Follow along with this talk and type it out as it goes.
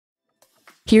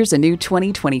Here's a new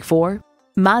 2024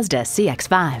 Mazda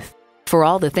CX-5. For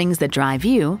all the things that drive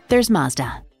you, there's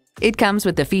Mazda. It comes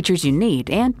with the features you need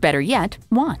and, better yet,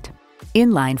 want.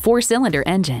 Inline 4-cylinder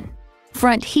engine,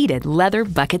 front heated leather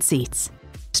bucket seats,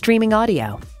 streaming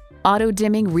audio,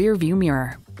 auto-dimming rear view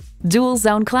mirror, dual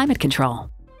zone climate control,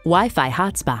 Wi-Fi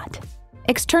hotspot,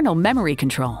 external memory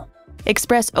control,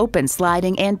 express open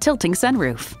sliding and tilting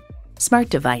sunroof, smart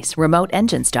device remote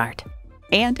engine start,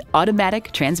 and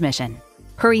automatic transmission.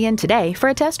 Hurry in today for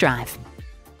a test drive.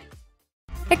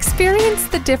 Experience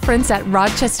the difference at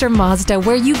Rochester Mazda,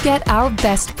 where you get our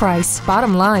best price.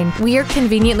 Bottom line, we are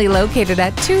conveniently located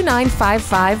at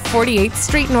 2955 48th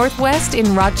Street Northwest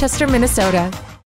in Rochester, Minnesota.